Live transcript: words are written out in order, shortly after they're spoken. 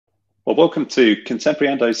Well, welcome to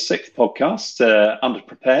Contemporary Endo's sixth podcast,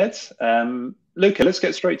 Underprepared. Luca, let's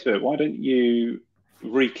get straight to it. Why don't you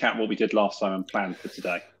recap what we did last time and plan for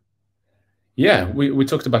today? Yeah, we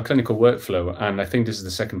talked about clinical workflow, and I think this is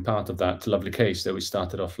the second part of that lovely case that we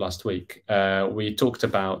started off last week. We talked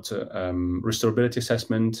about restorability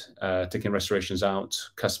assessment, taking restorations out,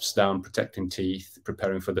 cusps down, protecting teeth,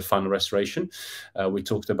 preparing for the final restoration. We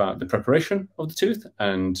talked about the preparation of the tooth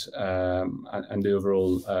and the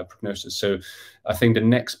overall prognosis. So I think the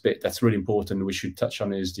next bit that's really important we should touch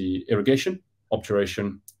on is the irrigation,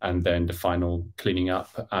 obturation, and then the final cleaning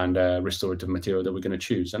up and restorative material that we're going to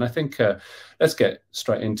choose. And I think let's get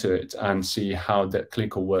straight into it and see how the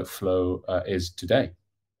clinical workflow is today.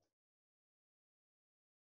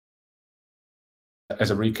 As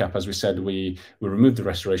a recap, as we said, we removed the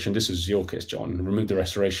restoration. This is your case, John. Removed the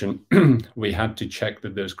restoration. We had to check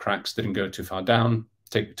that those cracks didn't go too far down,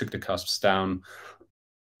 took the cusps down,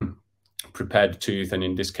 prepared the tooth, and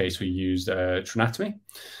in this case, we used trinatomy.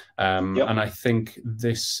 And I think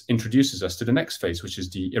this introduces us to the next phase, which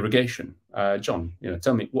is the irrigation. John,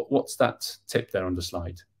 tell me, what's that tip there on the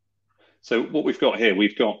slide? So what we've got here,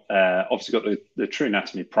 we've got obviously got the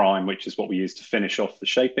trinatomy prime, which is what we use to finish off the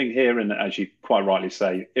shaping here. And as you quite rightly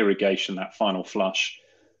say, irrigation, that final flush,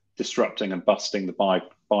 disrupting and busting the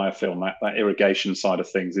biofilm, that irrigation side of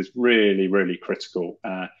things is really, really critical.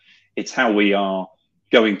 It's how we are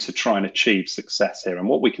going to try and achieve success here. And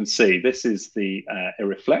what we can see, this is the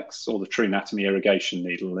Irriflex, or the trinatomy irrigation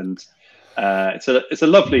needle. And it's a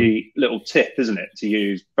lovely little tip, isn't it, to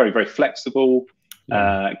use? Very, very flexible,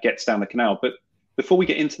 gets down the canal. But before we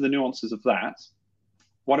get into the nuances of that,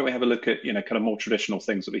 why don't we have a look at, kind of more traditional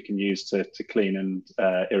things that we can use to clean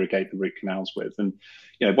and irrigate the root canals with? And,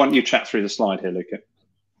 why don't you chat through the slide here, Luca?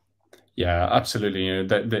 Yeah, absolutely.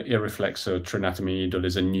 The Irriflex or trinatomy needle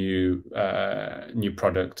is a new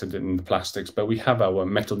product in the plastics, but we have our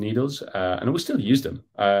metal needles and we still use them.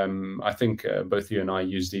 I think both you and I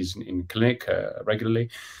use these in clinic regularly.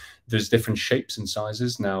 There's different shapes and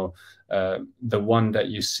sizes. Now, the one that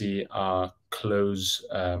you see are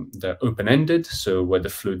they're open-ended, so where the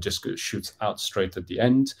fluid just shoots out straight at the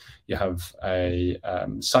end. You have a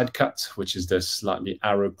side cut, which is the slightly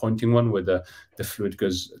arrow pointing one, where the fluid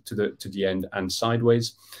goes to the end and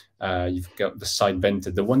sideways. You've got the side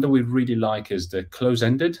vented. The one that we really like is the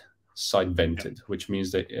close-ended side vented, which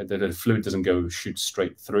means that the fluid doesn't shoot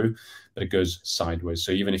straight through, but it goes sideways.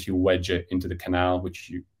 So even if you wedge it into the canal, which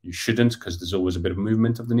you shouldn't, because there's always a bit of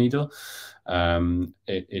movement of the needle,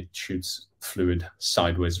 it shoots fluid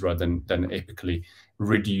sideways rather than apically,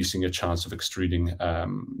 reducing a chance of extruding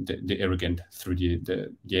the irrigant through the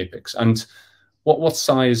apex. And what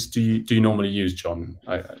size do you normally use, John?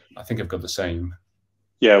 I think I've got the same.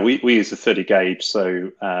 Yeah, we use a 30 gauge. So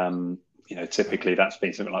typically that's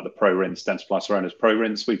been something like the Pro Rinse, Dentsply Sirona's Pro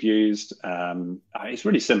Rinse we've used. It's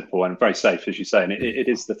really simple and very safe, as you say, and it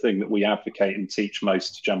is the thing that we advocate and teach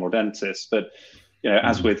most general dentists. But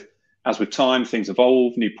as with time, things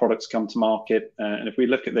evolve, new products come to market, and if we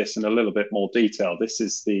look at this in a little bit more detail, this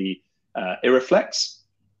is the Irriflex,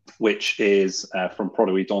 which is from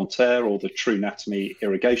Produit Dentaire, or the trinatomy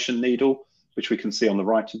irrigation needle, which we can see on the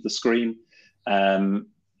right of the screen.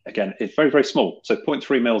 Again, it's very, very small. So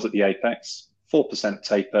 0.3 mils at the apex, 4%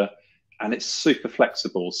 taper, and it's super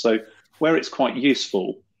flexible. So where it's quite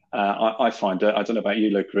useful, I find, I don't know about you,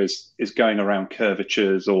 Luca, is going around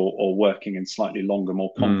curvatures or working in slightly longer,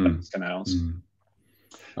 more complex canals.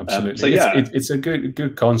 Absolutely. So yeah, it's a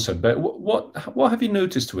good concept. But what have you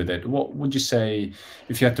noticed with it? What would you say,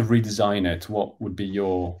 if you had to redesign it, what would be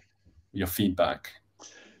your feedback?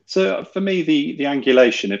 So for me, the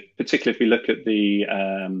angulation, particularly if we look at the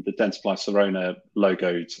Dentsply Sirona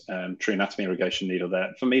logoed trinatomy irrigation needle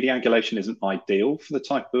there, for me, the angulation isn't ideal for the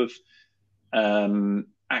type of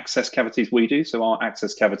access cavities we do. So our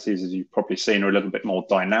access cavities, as you've probably seen, are a little bit more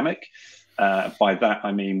dynamic. By that,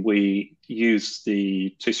 I mean, we use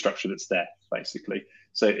the tooth structure that's there, basically.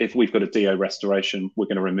 So if we've got a DO restoration, we're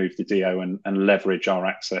going to remove the DO and leverage our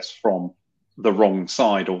access from the wrong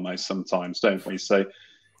side almost sometimes, don't we? So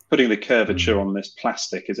putting the curvature on this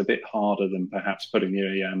plastic is a bit harder than perhaps putting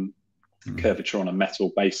the curvature on a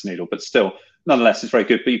metal base needle, but still, nonetheless, it's very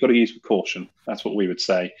good, but you've got to use with caution. That's what we would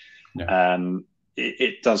say. Yeah.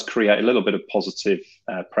 It does create a little bit of positive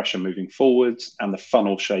pressure moving forwards, and the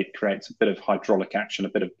funnel shape creates a bit of hydraulic action, a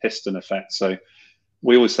bit of piston effect. So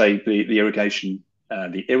we always say the irrigation,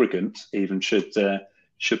 the irrigant even should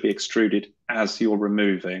be extruded as you're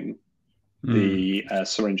removing the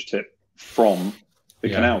syringe tip from the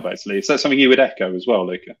canal, basically. Is that something you would echo as well,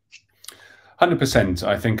 Luca? 100%.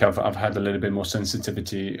 I think I've had a little bit more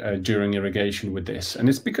sensitivity during irrigation with this, and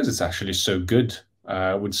it's because it's actually so good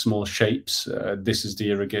with small shapes. This is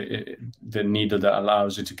the needle that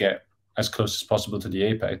allows you to get as close as possible to the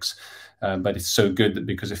apex, but it's so good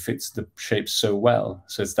because it fits the shape so well.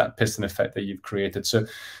 So it's that piston effect that you've created. So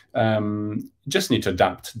just need to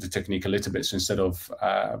adapt the technique a little bit. So instead of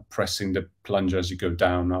pressing the plunger as you go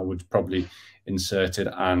down, I would probably insert it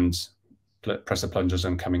and press the plungers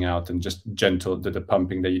and coming out, and just gentle. The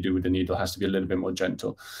pumping that you do with the needle has to be a little bit more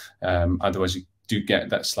gentle. Otherwise you do get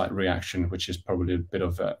that slight reaction, which is probably a bit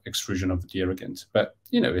of extrusion of the irrigant. But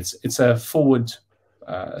it's a forward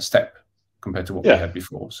step compared to what we had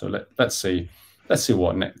before. So let's see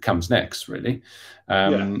what comes next, really.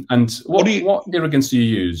 And what irrigants do you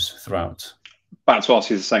use throughout? About to ask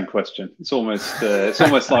you the same question. It's almost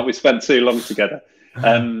like we spent too long together.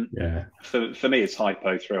 For me, it's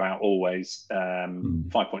hypo throughout always.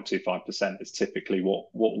 5.25% is typically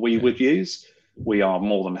what we would use. We are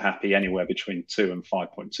more than happy anywhere between 2 and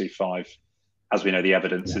 5.25. As we know, the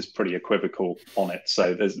evidence is pretty equivocal on it.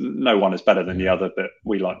 So there's no one is better than the other, but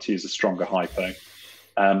we like to use a stronger hypo.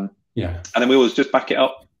 And then we always just back it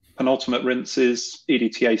up. Penultimate rinse is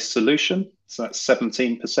EDTA solution. So that's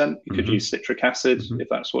 17%. You could use citric acid if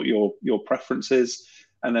that's what your preference is.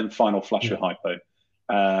 And then final flush with hypo.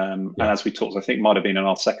 And as we talked, I think might have been in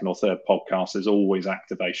our second or third podcast, there's always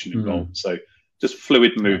activation involved. So just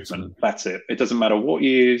fluid movement. That's it. It doesn't matter what you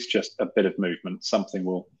use, just a bit of movement. Something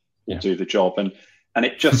will do the job. And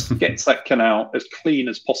it just gets that canal as clean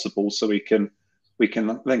as possible, so we can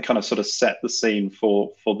then kind of sort of set the scene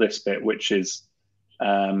for this bit, which is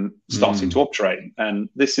starting to obturate. And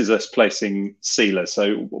this is us placing sealer.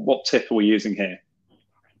 So what tip are we using here?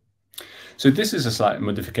 So this is a slight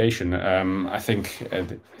modification. I think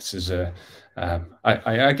this is a.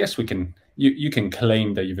 I guess we can. You can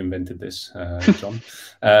claim that you've invented this, John.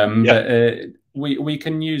 But we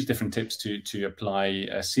can use different tips to apply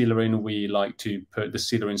a sealer in. We like to put the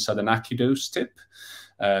sealer inside an AccuDose tip,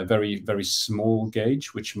 very very small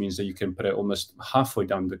gauge, which means that you can put it almost halfway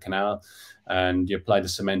down the canal, and you apply the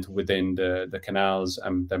cement within the canals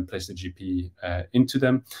and then place the GP into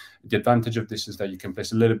them. The advantage of this is that you can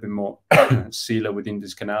place a little bit more sealer within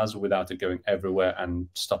these canals without it going everywhere and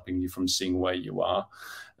stopping you from seeing where you are.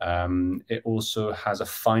 It also has a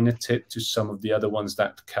finer tip to some of the other ones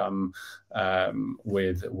that come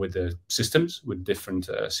with the systems, with different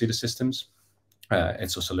sealer systems.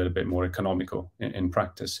 It's also a little bit more economical in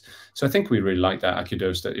practice. So I think we really like that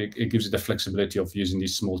AccuDose, that it gives you the flexibility of using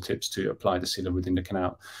these small tips to apply the sealer within the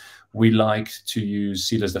canal. We like to use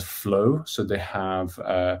sealers that flow, so they have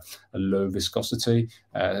a low viscosity,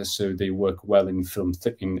 so they work well in film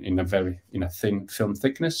in a thin film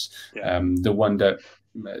thickness. The one that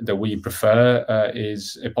we prefer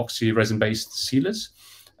is epoxy resin-based sealers.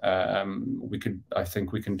 I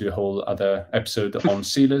think we can do a whole other episode on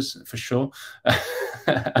sealers for sure,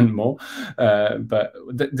 and more. But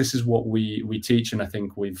this is what we teach, and I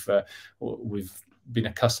think we've been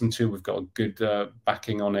accustomed to. We've got a good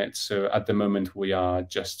backing on it. So at the moment, we are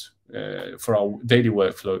just for our daily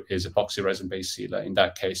workflow is epoxy resin-based sealer. In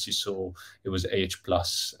that case, you saw it was AH+,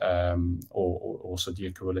 or also the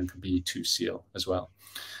equivalent could be 2 seal as well.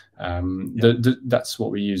 That's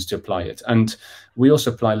what we use to apply it. And we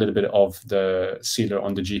also apply a little bit of the sealer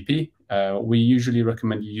on the GP. We usually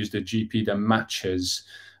recommend you use the GP that matches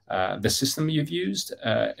the system you've used.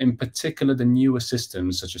 In particular, the newer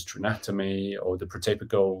systems such as Trinatomy or the ProTaper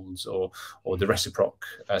Golds or the Reciproc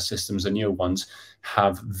systems, the newer ones,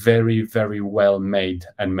 have very, very well made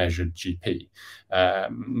and measured GP.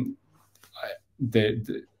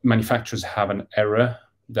 The manufacturers have an error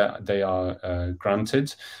that they are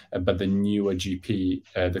granted, but the newer GP,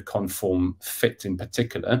 the conform fit in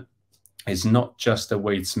particular, is not just the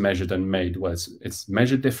way it's measured and made. Well, it's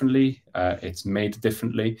measured differently, it's made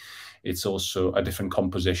differently, it's also a different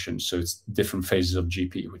composition. So it's different phases of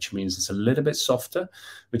GP, which means it's a little bit softer,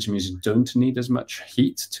 which means you don't need as much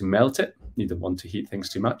heat to melt it. You don't want to heat things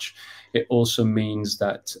too much. It also means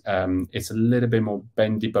that it's a little bit more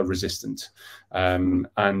bendy but resistant.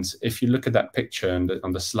 And if you look at that picture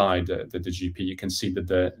on the slide, the GP, you can see that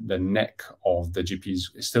the neck of the GP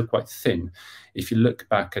is still quite thin. If you look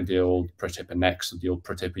back at the old ProTaper Next or the old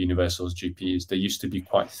ProTaper Universals GPs, they used to be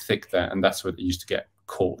quite thick there, and that's where they used to get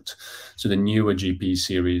caught. So the newer GP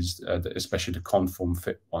series, especially the conform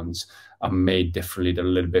fit ones, are made differently. They're a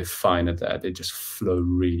little bit finer there. They just flow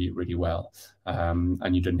really, really well.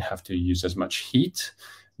 And you don't have to use as much heat,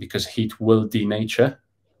 because heat will denature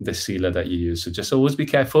the sealer that you use. So just always be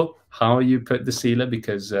careful how you put the sealer,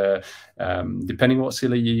 because depending on what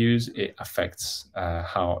sealer you use, it affects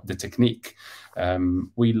how the technique.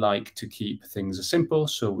 We like to keep things simple,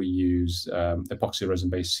 so we use epoxy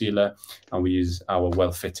resin-based sealer, and we use our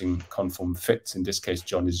well-fitting conform fit. In this case,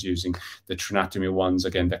 John is using the Trinatomy ones.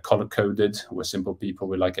 Again, they're color-coded. We're simple people.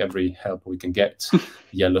 We like every help we can get.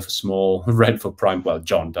 Yellow for small, red for prime. Well,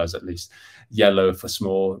 John does at least. Yellow for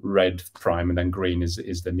small, red prime, and then green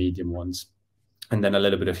is the medium ones. And then a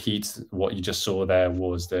little bit of heat. What you just saw there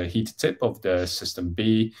was the heat tip of the System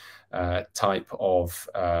B type of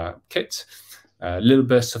kit. Little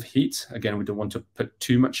bursts of heat. Again, we don't want to put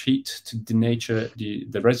too much heat to denature the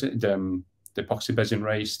epoxy resin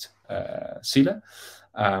raised sealer,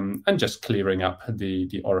 and just clearing up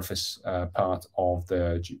the orifice part of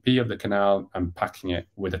the GP of the canal and packing it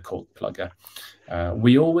with a cold plugger.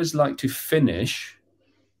 We always like to finish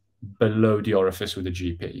below the orifice with a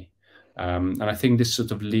GP. And I think this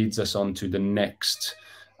sort of leads us on to the next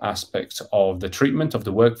aspect of the treatment of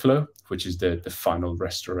the workflow, which is the final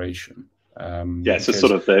restoration. Yeah, so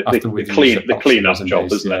sort of the clean-up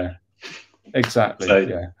job, isn't it? Exactly. So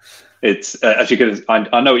yeah, it's as you're going.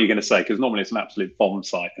 I know what you're going to say, because normally it's an absolute bomb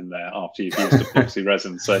site in there after you've used epoxy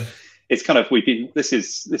resin. So it's kind of This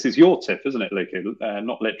is your tip, isn't it, Luca?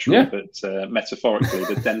 Not literally, but metaphorically.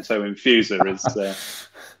 The Dento infuser is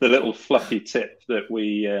the little fluffy tip that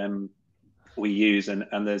we use,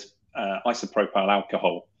 and there's isopropyl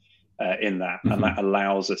alcohol in that, and that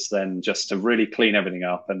allows us then just to really clean everything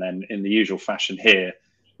up. And then in the usual fashion here,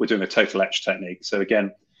 we're doing a total etch technique. So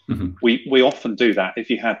again, we often do that. If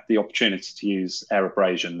you had the opportunity to use air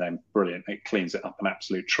abrasion, then brilliant, it cleans it up an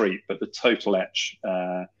absolute treat. But the total etch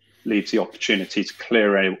leaves the opportunity to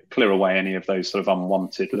clear away any of those sort of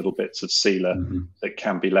unwanted little bits of sealer that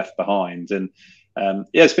can be left behind. And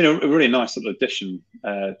yeah, it's been a really nice little addition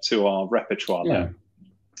to our repertoire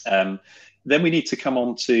there. Then we need to come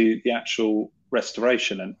on to the actual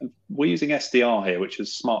restoration. And we're using SDR here, which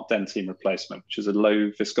is smart dentine replacement, which is a low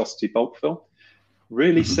viscosity bulk fill.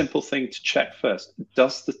 Really simple thing to check first.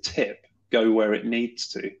 Does the tip go where it needs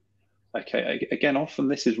to? Okay, again, often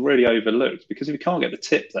this is really overlooked, because if you can't get the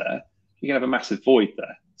tip there, you're going to have a massive void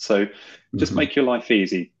there. So just make your life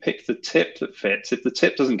easy. Pick the tip that fits. If the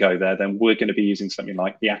tip doesn't go there, then we're going to be using something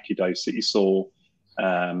like the AccuDose that you saw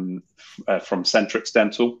from Centrix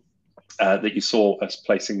Dental, that you saw us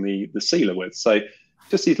placing the sealer with. So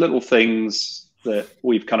just these little things that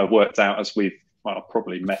we've kind of worked out as we've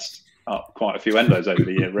probably messed up quite a few endos over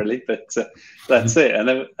the year, really. But that's it.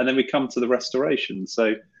 And then we come to the restoration.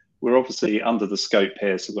 So we're obviously under the scope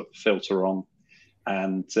here, so we've got the filter on,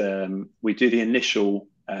 and we do the initial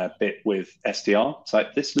bit with SDR. So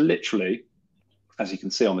this literally, as you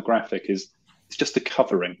can see on the graphic, it's just a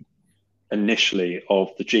covering initially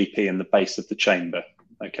of the GP and the base of the chamber.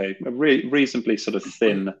 Okay, a reasonably sort of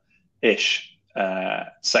thin-ish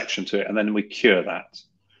section to it, and then we cure that,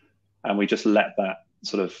 and we just let that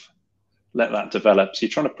develop. So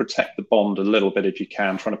you're trying to protect the bond a little bit if you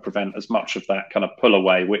can, trying to prevent as much of that kind of pull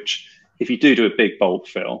away, which if you do a big bulk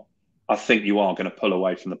fill, I think you are going to pull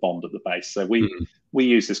away from the bond at the base. So we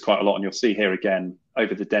use this quite a lot, and you'll see here again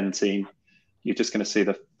over the dentine, you're just going to see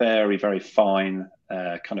the very, very fine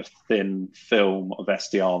kind of thin film of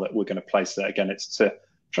SDR that we're going to place there. Again, it's to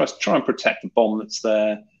try and protect the bond that's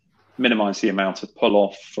there, minimize the amount of pull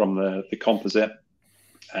off from the composite.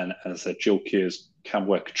 And as I said, dual cures can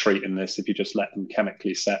work a treat in this if you just let them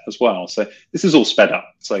chemically set as well. So this is all sped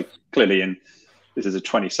up. So clearly this is a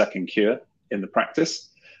 20-second cure in the practice.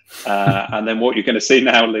 And then what you're going to see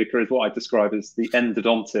now, Luca, is what I describe as the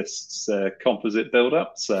endodontist's composite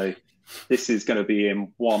build-up. So this is going to be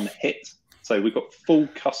in one hit. So we've got full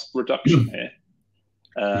cusp reduction here.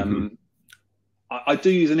 I do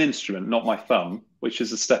use an instrument, not my thumb, which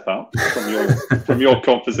is a step up from your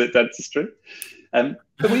composite dentistry.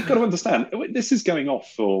 But we've got to understand, this is going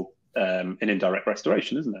off for an indirect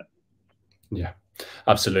restoration, isn't it? Yeah,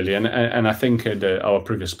 absolutely. And I think our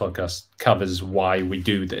previous podcast covers why we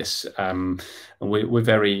do this. We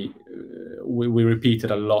repeat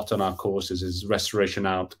it a lot on our courses, is restoration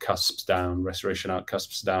out, cusps down, restoration out,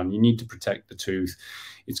 cusps down. You need to protect the tooth.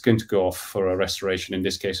 It's going to go off for a restoration, in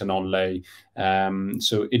this case, an onlay.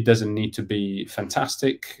 So it doesn't need to be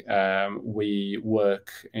fantastic. We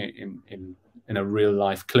work in a real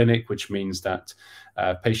life clinic, which means that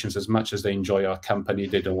patients, as much as they enjoy our company,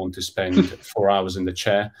 they don't want to spend 4 hours in the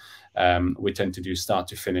chair. We tend to do start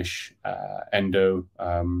to finish endo.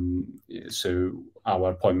 So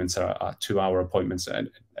our appointments are 2-hour appointments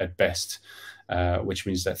at best. which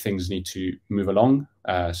means that things need to move along.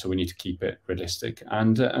 So we need to keep it realistic,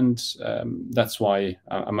 and that's why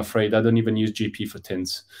I'm afraid I don't even use GP for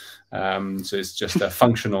tints. So it's just a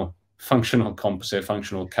functional composite,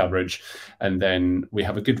 functional coverage, and then we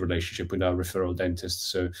have a good relationship with our referral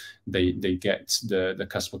dentists, so they get the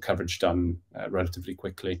customer coverage done relatively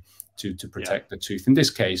quickly to protect the tooth. In this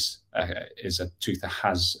case, is a tooth that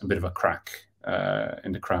has a bit of a crack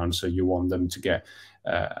in the crown, so you want them to get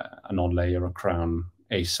an on-layer or crown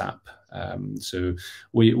ASAP. So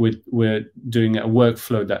we're doing a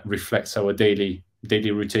workflow that reflects our daily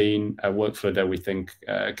routine, a workflow that we think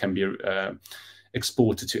can be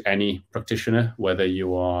exported to any practitioner, whether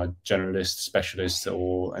you are generalist, specialist,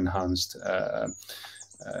 or enhanced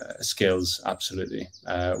skills. Absolutely,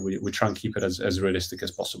 we try and keep it as realistic as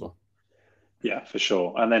possible. Yeah, for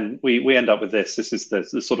sure. And then we end up with this. This is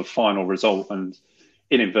the sort of final result, and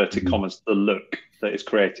in inverted commas, the look that is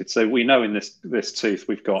created. So we know in this tooth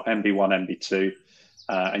we've got MB1, MB2,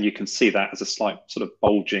 and you can see that as a slight sort of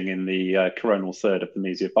bulging in the coronal third of the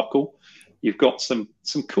mesial buccal. You've got some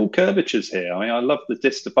cool curvatures here. I mean, I love the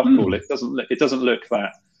distal buccal. It doesn't look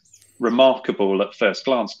that remarkable at first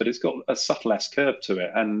glance, but it's got a subtle S curve to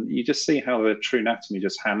it, and you just see how the true anatomy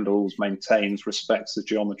just handles, maintains, respects the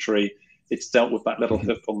geometry. It's dealt with that little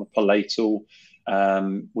hook on the palatal.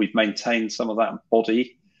 We've maintained some of that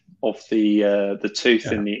body of the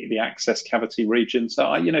tooth in the access cavity region.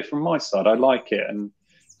 So from my side, I like it, and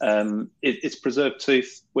it's preserved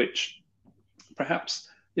tooth, which perhaps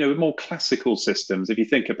with more classical systems, if you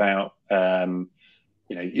think about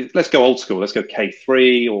let's go old school, let's go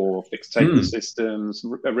K3 or fixed taper systems,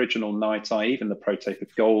 original Night Eye, even the Pro Taper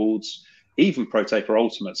Golds, even Pro Taper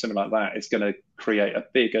Ultimate, something like that, is going to create a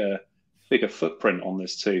bigger footprint on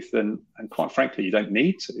this tooth, and quite frankly, you don't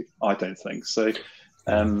need to. I don't think so.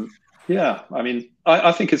 Yeah, I mean,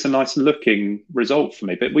 I think it's a nice looking result for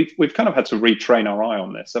me, but we've kind of had to retrain our eye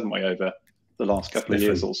on this, haven't we, over the last couple of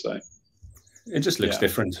years or so. It just looks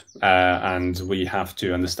different, and we have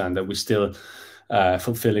to understand that we're still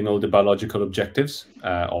fulfilling all the biological objectives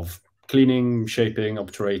of cleaning, shaping,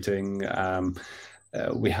 obturating.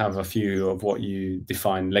 We have a few of what you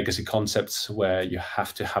define legacy concepts, where you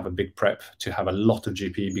have to have a big prep to have a lot of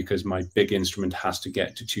GP, because my big instrument has to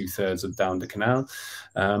get to 2/3 of down the canal.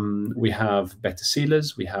 We have better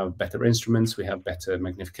sealers, we have better instruments, we have better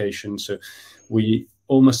magnification. So we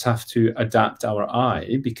almost have to adapt our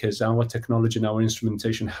eye, because our technology and our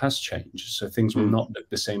instrumentation has changed. So things will not look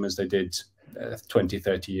the same as they did 20,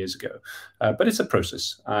 30 years ago. But it's a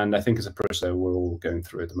process, and I think it's a process that we're all going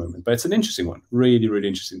through at the moment. But it's an interesting one, really, really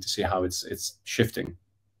interesting to see how it's shifting.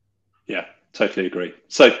 Yeah, totally agree.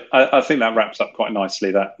 So I think that wraps up quite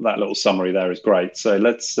nicely. That little summary there is great. So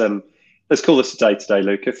let's call this a day today,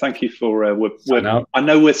 Luca. Thank you for I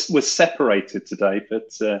know we're separated today,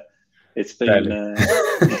 but it's been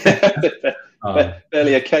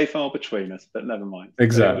barely a K-file between us, but never mind.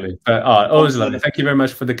 Exactly. Always lovely. Thank you very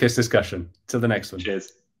much for the KISS discussion. Till the next one.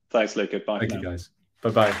 Cheers. Thanks, Luca. Bye. Thank you, guys.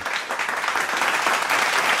 Bye-bye.